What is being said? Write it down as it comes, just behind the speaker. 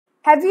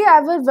Have you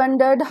ever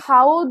wondered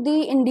how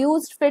the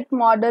induced fit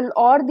model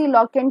or the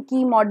lock and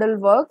key model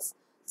works?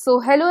 So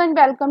hello and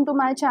welcome to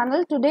my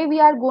channel. Today we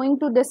are going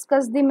to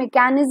discuss the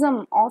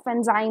mechanism of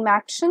enzyme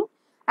action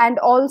and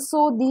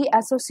also the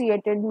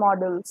associated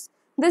models.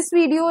 This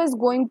video is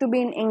going to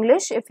be in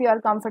English. If you are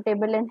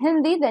comfortable in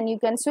Hindi, then you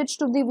can switch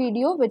to the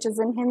video which is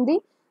in Hindi.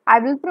 I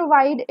will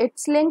provide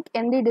its link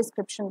in the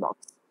description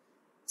box.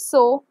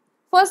 So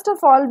first of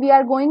all, we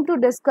are going to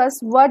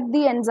discuss what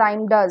the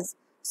enzyme does.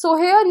 So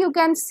here you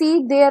can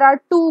see there are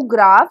two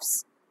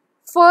graphs.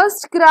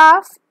 First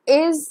graph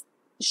is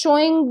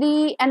showing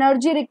the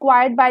energy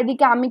required by the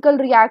chemical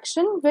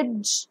reaction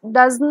which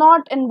does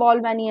not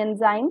involve any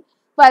enzyme,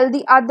 while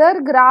the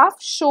other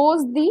graph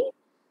shows the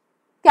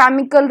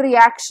chemical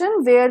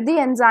reaction where the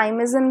enzyme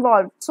is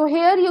involved. So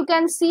here you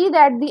can see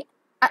that the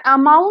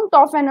amount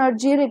of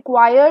energy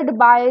required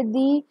by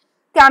the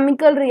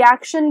chemical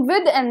reaction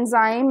with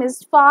enzyme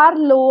is far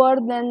lower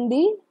than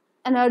the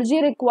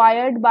energy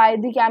required by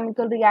the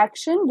chemical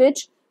reaction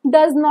which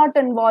does not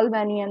involve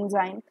any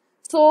enzyme.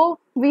 So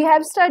we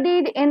have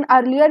studied in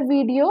earlier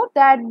video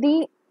that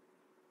the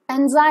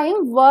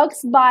enzyme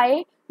works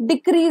by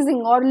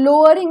decreasing or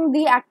lowering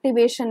the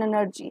activation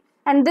energy,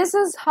 and this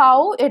is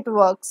how it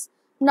works.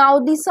 Now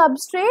the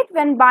substrate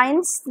when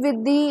binds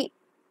with the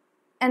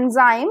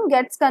enzyme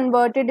gets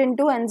converted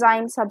into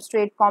enzyme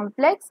substrate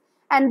complex,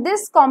 and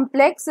this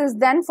complex is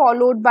then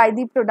followed by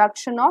the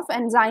production of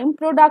enzyme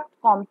product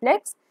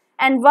complex,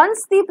 and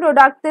once the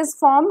product is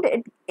formed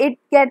it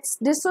gets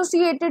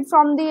dissociated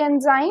from the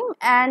enzyme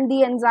and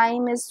the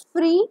enzyme is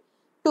free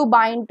to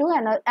bind to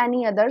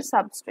any other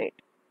substrate.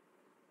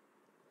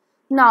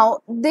 Now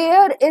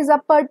there is a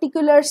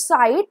particular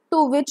site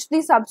to which the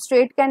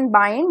substrate can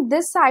bind.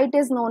 This site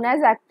is known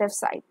as active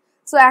site.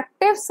 So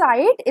active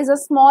site is a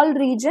small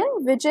region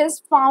which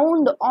is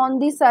found on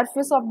the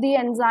surface of the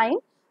enzyme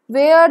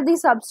where the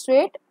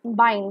substrate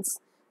binds.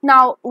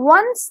 Now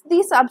once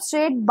the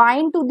substrate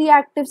bind to the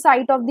active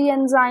site of the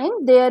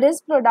enzyme, there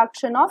is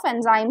production of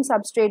enzyme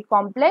substrate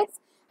complex,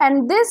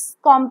 and this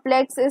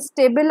complex is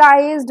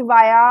stabilized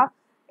via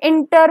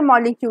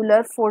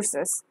intermolecular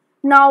forces.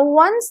 Now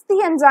once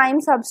the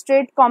enzyme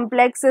substrate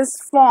complex is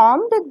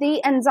formed,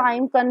 the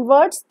enzyme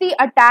converts the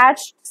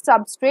attached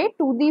substrate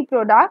to the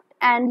product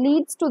and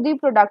leads to the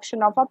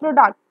production of a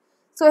product.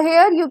 So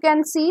here you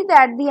can see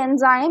that the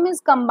enzyme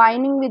is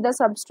combining with the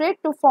substrate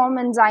to form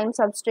enzyme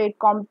substrate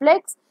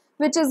complex,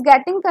 which is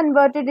getting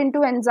converted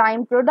into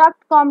enzyme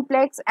product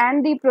complex,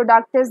 and the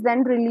product is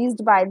then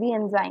released by the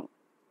enzyme.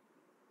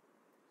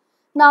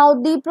 Now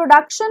the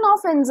production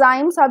of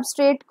enzyme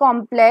substrate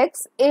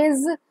complex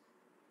is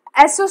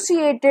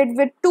associated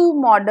with two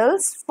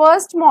models.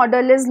 First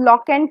model is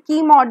lock and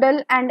key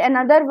model and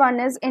another one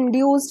is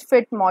induced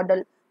fit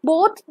model.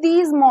 Both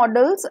these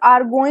models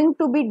are going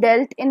to be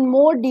dealt in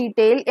more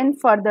detail in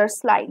further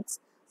slides.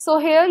 So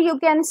here you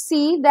can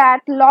see that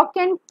lock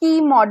and key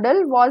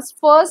model was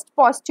first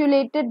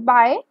postulated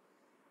by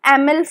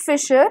Emil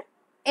Fischer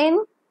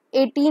in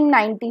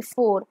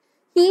 1894.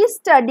 He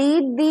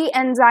studied the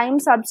enzyme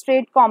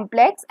substrate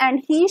complex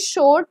and he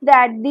showed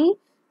that the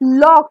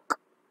lock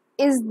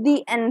is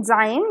the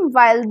enzyme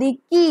while the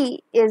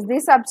key is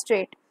the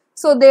substrate.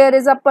 So there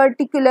is a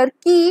particular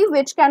key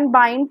which can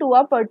bind to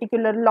a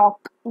particular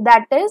lock.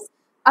 That is,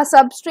 a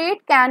substrate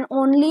can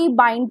only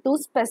bind to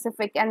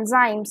specific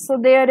enzymes. So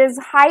there is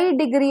high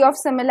degree of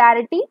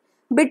similarity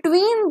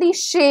between the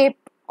shape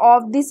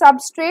of the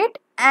substrate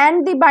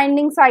and the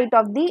binding site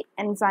of the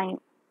enzyme.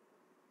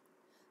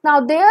 Now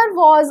there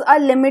was a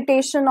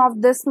limitation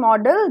of this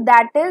model,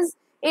 that is,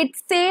 it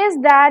says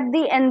that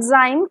the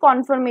enzyme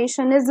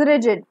conformation is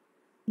rigid.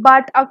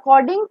 But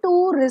according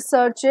to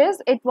researchers,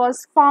 it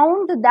was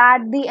found that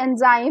the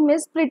enzyme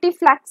is pretty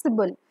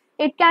flexible.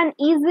 It can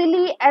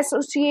easily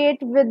associate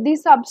with the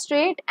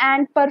substrate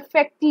and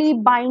perfectly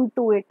bind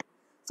to it.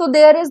 So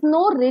there is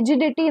no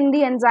rigidity in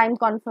the enzyme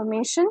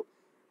conformation.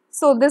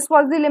 So this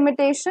was the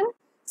limitation.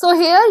 So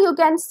here you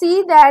can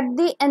see that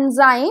the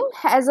enzyme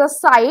has a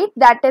site,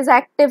 that is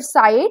active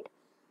site,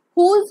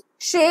 whose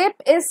shape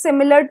is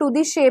similar to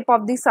the shape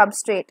of the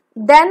substrate.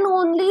 Then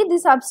only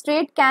the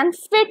substrate can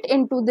fit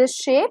into this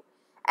shape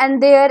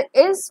and there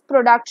is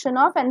production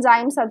of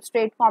enzyme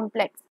substrate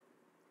complex.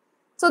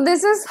 So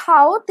this is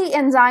how the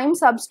enzyme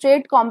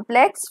substrate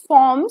complex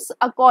forms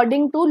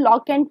according to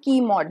lock and key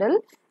model,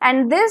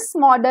 and this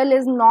model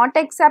is not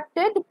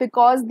accepted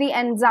because the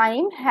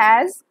enzyme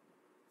has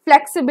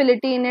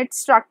flexibility in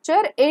its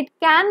structure. It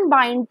can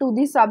bind to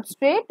the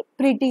substrate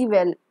pretty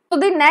well. So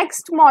the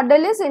next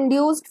model is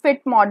induced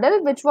fit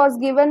model, which was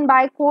given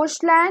by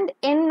Koshland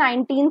in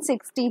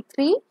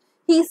 1963.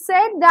 He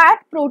said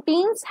that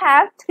proteins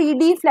have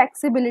 3D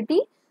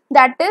flexibility,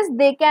 that is,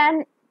 they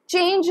can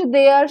change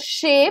their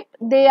shape,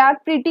 they are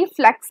pretty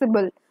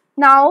flexible.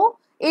 Now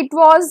it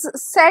was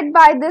said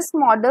by this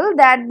model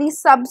that the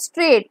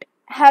substrate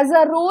has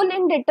a role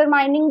in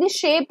determining the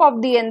shape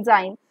of the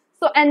enzyme.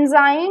 So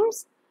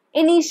enzymes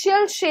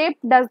initial shape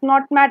does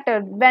not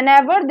matter.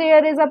 Whenever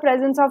there is a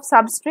presence of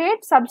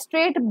substrate,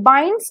 substrate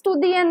binds to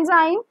the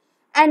enzyme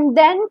and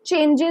then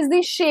changes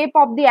the shape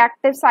of the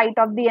active site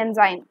of the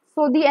enzyme.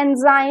 So the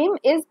enzyme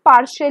is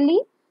partially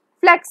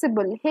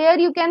flexible. Here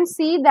you can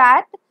see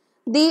that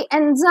the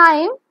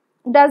enzyme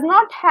does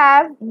not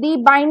have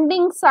the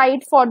binding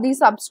site for the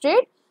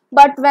substrate,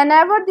 but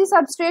whenever the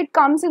substrate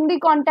comes in the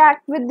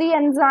contact with the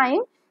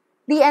enzyme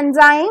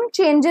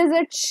changes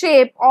its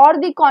shape or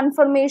the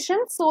conformation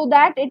so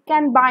that it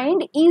can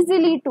bind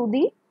easily to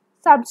the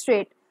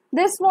substrate.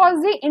 This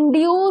was the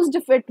induced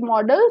fit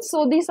model.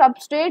 So the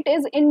substrate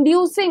is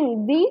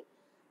inducing the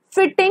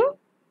fitting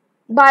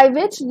by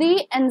which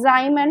the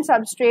enzyme and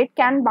substrate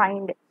can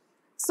bind.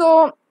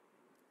 So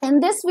in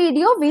this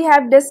video, we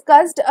have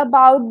discussed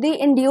about the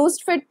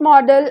induced fit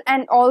model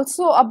and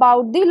also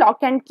about the lock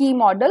and key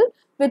model,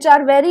 which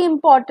are very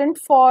important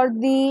for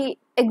the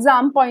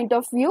exam point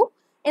of view.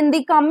 In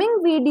the coming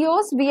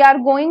videos, we are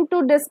going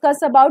to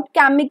discuss about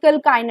chemical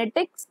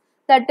kinetics,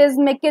 that is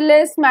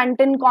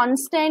Michaelis-Menten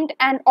constant,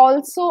 and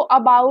also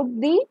about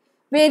the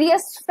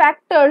various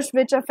factors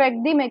which affect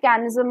the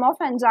mechanism of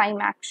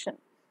enzyme action.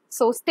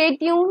 So stay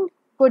tuned.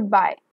 Goodbye.